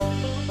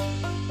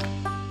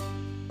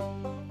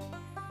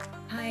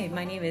Hi,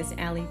 my name is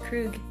Allie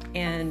Krug,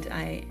 and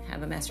I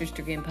have a master's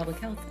degree in public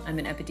health. I'm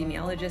an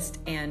epidemiologist,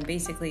 and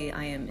basically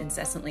I am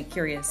incessantly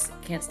curious,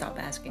 can't stop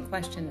asking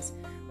questions,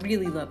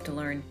 really love to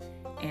learn,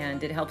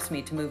 and it helps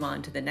me to move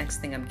on to the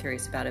next thing I'm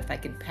curious about if I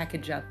could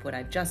package up what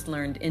I've just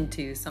learned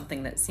into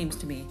something that seems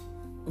to me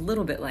a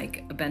little bit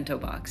like a bento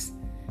box.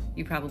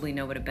 You probably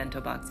know what a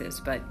bento box is,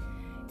 but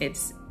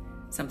it's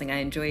something I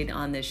enjoyed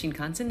on the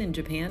Shinkansen in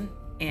Japan,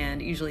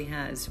 and it usually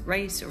has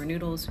rice or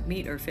noodles,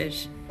 meat or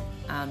fish,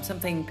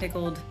 something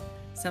pickled,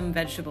 some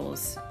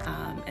vegetables,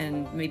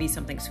 and maybe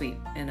something sweet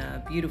in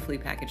a beautifully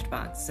packaged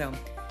box. So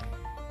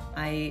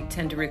I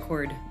tend to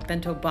record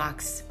bento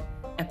box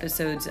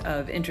episodes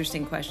of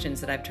interesting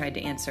questions that I've tried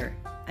to answer.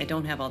 I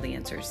don't have all the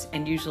answers,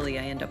 and usually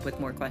I end up with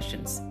more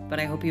questions, but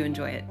I hope you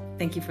enjoy it.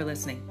 Thank you for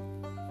listening.